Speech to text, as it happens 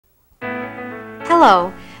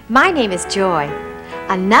Hello, my name is Joy.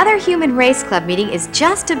 Another Human Race Club meeting is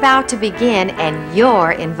just about to begin and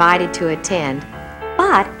you're invited to attend.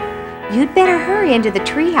 But you'd better hurry into the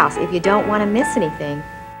treehouse if you don't want to miss anything.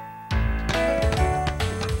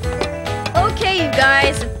 Okay, you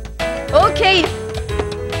guys.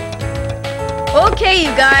 Okay,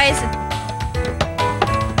 you guys.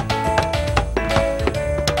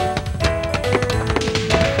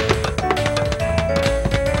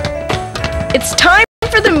 It's time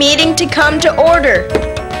for the meeting to come to order.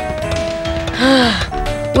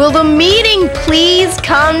 Will the meeting please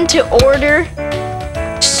come to order?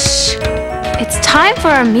 Shh! It's time for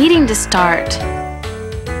our meeting to start.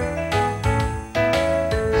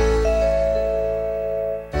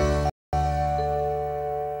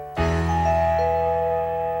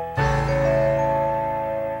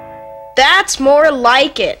 That's more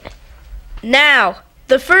like it. Now,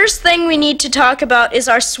 the first thing we need to talk about is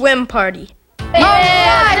our swim party.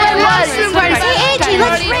 Hey, swim party. Hey, AJ,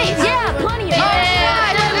 let's race. Yeah, plenty of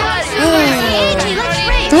Hey, AJ, let's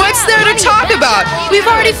race. What's there to talk about? We've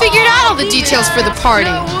already figured out all the details for the party.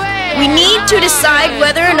 We need to decide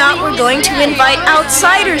whether or not we're going to invite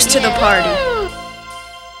outsiders to the party.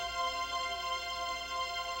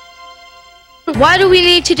 Why do we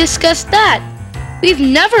need to discuss that? We've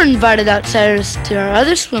never invited outsiders to our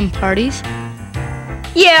other swim parties.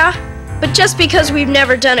 Yeah, but just because we've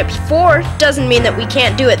never done it before doesn't mean that we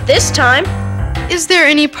can't do it this time. Is there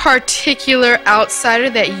any particular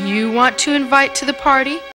outsider that you want to invite to the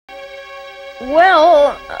party?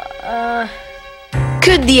 Well,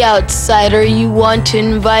 Could the outsider you want to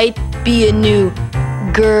invite be a new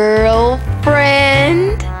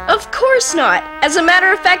girlfriend? Of course not. As a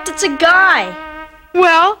matter of fact, it's a guy.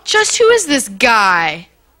 Well, just who is this guy?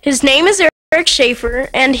 His name is Eric Schaefer,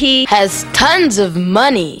 and he Has tons of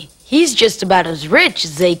money. He's just about as rich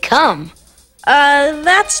as they come.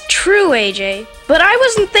 That's true, AJ. But I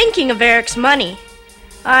wasn't thinking of Eric's money.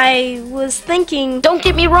 I was thinking... Don't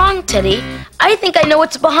get me wrong, Teddy. I think I know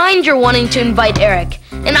what's behind your wanting to invite Eric,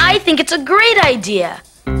 and I think it's a great idea.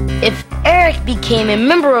 If Eric became a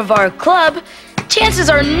member of our club, chances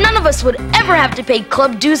are none of us would ever have to pay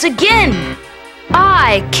club dues again.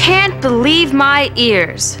 I can't believe my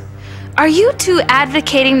ears. Are you two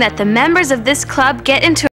advocating that the members of this club get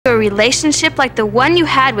into a relationship like the one you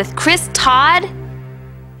had with Chris Todd?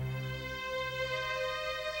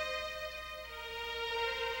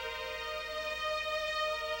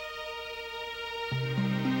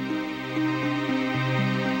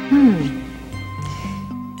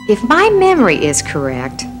 If my memory is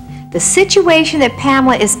correct, the situation that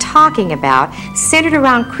Pamela is talking about centered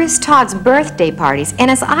around Chris Todd's birthday parties,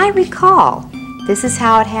 and as I recall, this is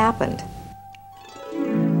how it happened.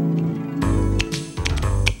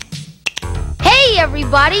 Hey,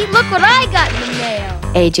 everybody, look what I got in the mail.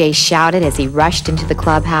 AJ shouted as he rushed into the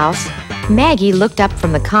clubhouse. Maggie looked up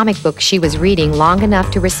from the comic book she was reading long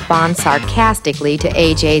enough to respond sarcastically to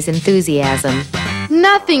AJ's enthusiasm.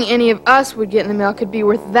 Nothing any of us would get in the mail could be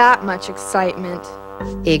worth that much excitement.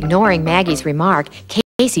 Ignoring Maggie's remark,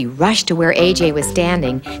 Casey rushed to where AJ was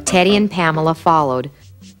standing. Teddy and Pamela followed.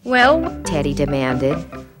 Well, Teddy demanded.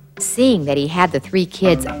 Seeing that he had the three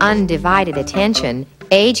kids' undivided attention,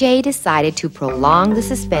 AJ decided to prolong the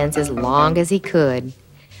suspense as long as he could.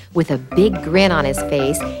 With a big grin on his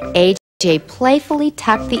face, AJ playfully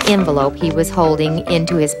tucked the envelope he was holding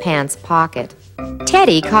into his pants pocket.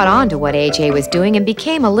 Teddy caught on to what AJ was doing and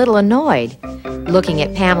became a little annoyed. Looking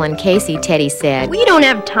at Pamela and Casey, Teddy said, we don't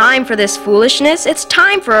have time for this foolishness. It's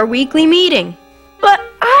time for our weekly meeting. But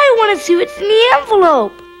I want to see what's in the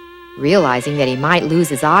envelope. Realizing that he might lose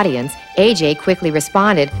his audience, AJ quickly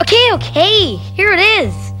responded, Okay, here it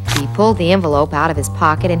is. He pulled the envelope out of his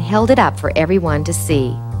pocket and held it up for everyone to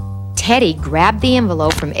see. Teddy grabbed the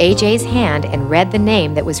envelope from AJ's hand and read the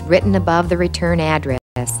name that was written above the return address.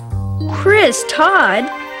 Chris Todd?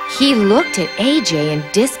 He looked at AJ in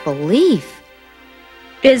disbelief.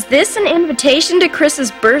 Is this an invitation to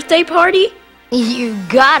Chris's birthday party? You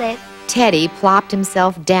got it. Teddy plopped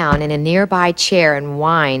himself down in a nearby chair and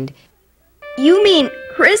whined. You mean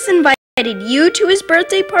Chris invited you to his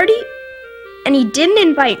birthday party? And he didn't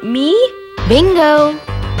invite me? Bingo!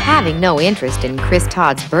 Having no interest in Chris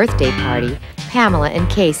Todd's birthday party, Pamela and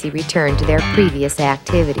Casey returned to their previous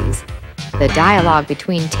activities. The dialogue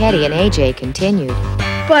between Teddy and AJ continued.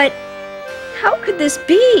 But how could this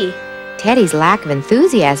be? Teddy's lack of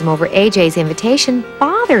enthusiasm over AJ's invitation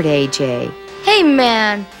bothered AJ. Hey,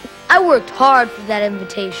 man, I worked hard for that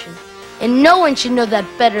invitation, and no one should know that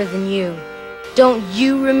better than you. Don't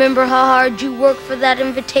you remember how hard you worked for that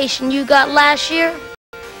invitation you got last year?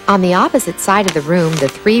 On the opposite side of the room, the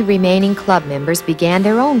 3 remaining club members began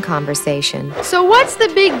their own conversation. So what's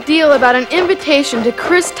the big deal about an invitation to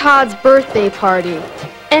Chris Todd's birthday party?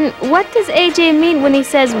 And what does AJ mean when he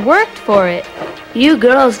says worked for it? You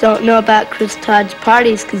girls don't know about Chris Todd's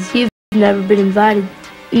parties because you've never been invited.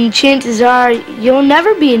 And chances are you'll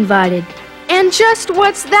never be invited. And just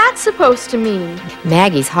what's that supposed to mean?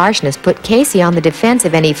 Maggie's harshness put Casey on the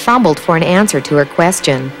defensive, and he fumbled for an answer to her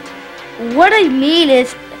question. What I mean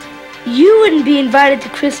is, you wouldn't be invited to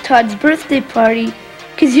Chris Todd's birthday party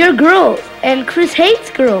because you're girls, and Chris hates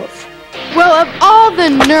girls. Well, of all the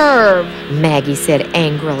nerve! Maggie said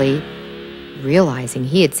angrily. Realizing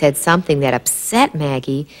he had said something that upset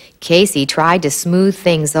Maggie, Casey tried to smooth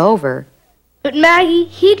things over. But Maggie,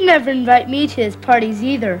 he'd never invite me to his parties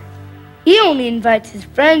either. He only invites his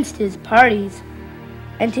friends to his parties.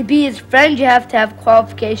 And to be his friend, you have to have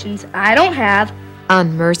qualifications I don't have.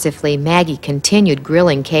 Unmercifully, Maggie continued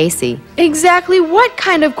grilling Casey. Exactly what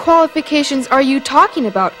kind of qualifications are you talking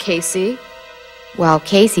about, Casey? While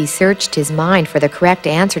Casey searched his mind for the correct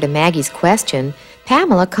answer to Maggie's question,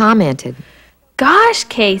 Pamela commented, Gosh,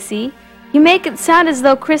 Casey, you make it sound as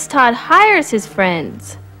though Chris Todd hires his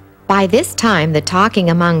friends. By this time, the talking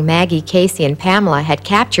among Maggie, Casey, and Pamela had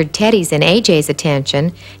captured Teddy's and AJ's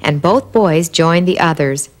attention, and both boys joined the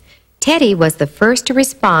others. Teddy was the first to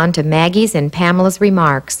respond to Maggie's and Pamela's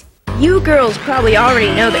remarks. You girls probably already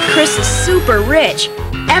know that Chris is super rich.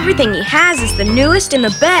 Everything he has is the newest and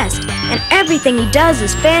the best, and everything he does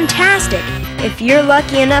is fantastic. If you're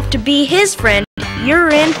lucky enough to be his friend, you're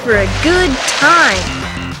in for a good time.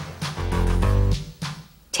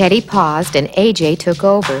 Teddy paused and AJ took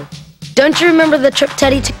over. Don't you remember the trip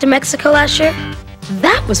Teddy took to Mexico last year?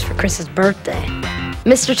 That was for Chris's birthday.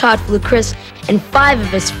 Mr. Todd flew Chris and 5 of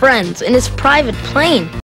his friends in his private plane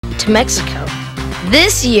to Mexico.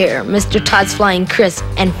 This year, Mr. Todd's flying Chris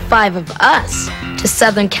and 5 of us to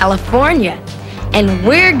Southern California, and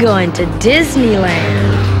we're going to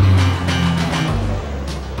Disneyland.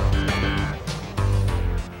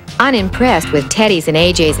 Unimpressed with Teddy's and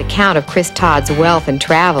AJ's account of Chris Todd's wealth and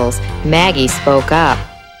travels, Maggie spoke up.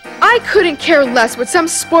 I couldn't care less what some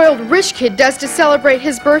spoiled rich kid does to celebrate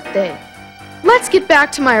his birthday. Let's get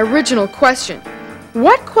back to my original question.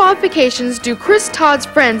 What qualifications do Chris Todd's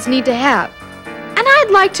friends need to have? And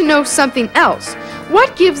I'd like to know something else.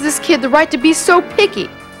 What gives this kid the right to be so picky?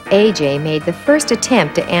 AJ made the first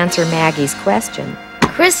attempt to answer Maggie's question.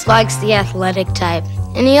 Chris likes the athletic type,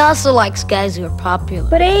 and he also likes guys who are popular.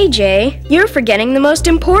 But AJ, you're forgetting the most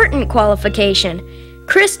important qualification.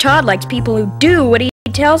 Chris Todd likes people who do what he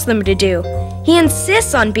tells them to do. He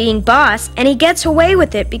insists on being boss, and he gets away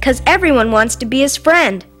with it because everyone wants to be his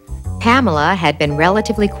friend. Pamela had been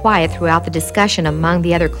relatively quiet throughout the discussion among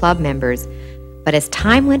the other club members, but as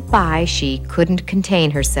time went by, she couldn't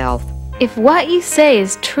contain herself. If what you say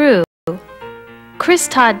is true, Chris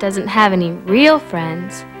Todd doesn't have any real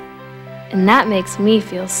friends, and that makes me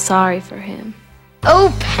feel sorry for him.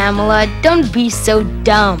 Oh, Pamela, don't be so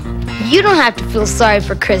dumb. You don't have to feel sorry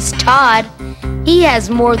for Chris Todd. He has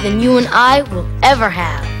more than you and I will ever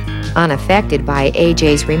have. Unaffected by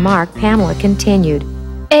AJ's remark, Pamela continued.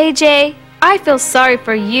 AJ, I feel sorry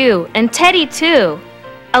for you, and Teddy too.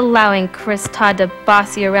 Allowing Chris Todd to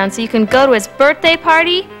boss you around so you can go to his birthday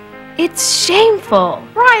party? It's shameful.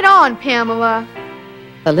 Right on, Pamela.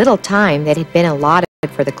 The little time that had been allotted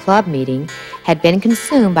for the club meeting had been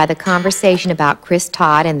consumed by the conversation about Chris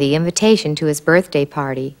Todd and the invitation to his birthday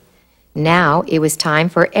party. Now it was time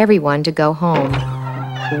for everyone to go home.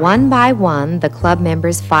 One by one, the club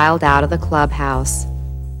members filed out of the clubhouse.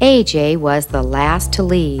 AJ was the last to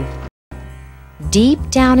leave. Deep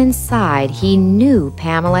down inside, he knew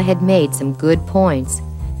Pamela had made some good points,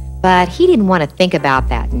 but he didn't want to think about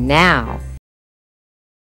that now.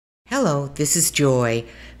 Hello, this is Joy.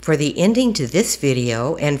 For the ending to this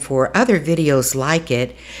video and for other videos like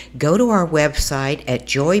it, go to our website at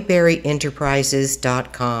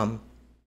joyberryenterprises.com.